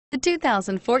The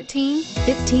 2014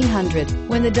 1500.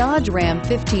 When the Dodge Ram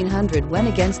 1500 went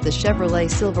against the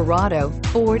Chevrolet Silverado,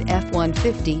 Ford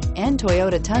F-150, and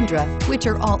Toyota Tundra, which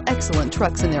are all excellent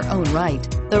trucks in their own right,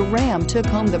 the Ram took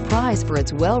home the prize for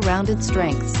its well-rounded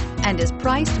strengths and is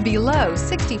priced below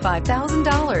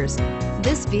 $65,000.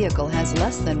 This vehicle has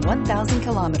less than 1,000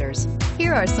 kilometers.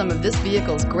 Here are some of this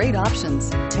vehicle's great options: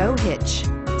 tow hitch,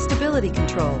 stability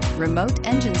control, remote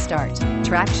engine start,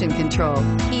 traction control,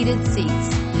 heated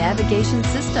seats, navigation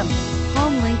system,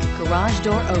 HomeLink garage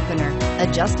door opener,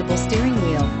 adjustable steering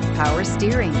wheel, power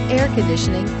steering, air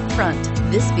conditioning, front.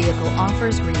 This vehicle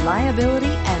offers reliability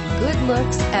and good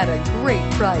looks at a great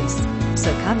price.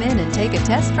 So come in and take a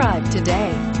test drive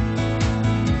today.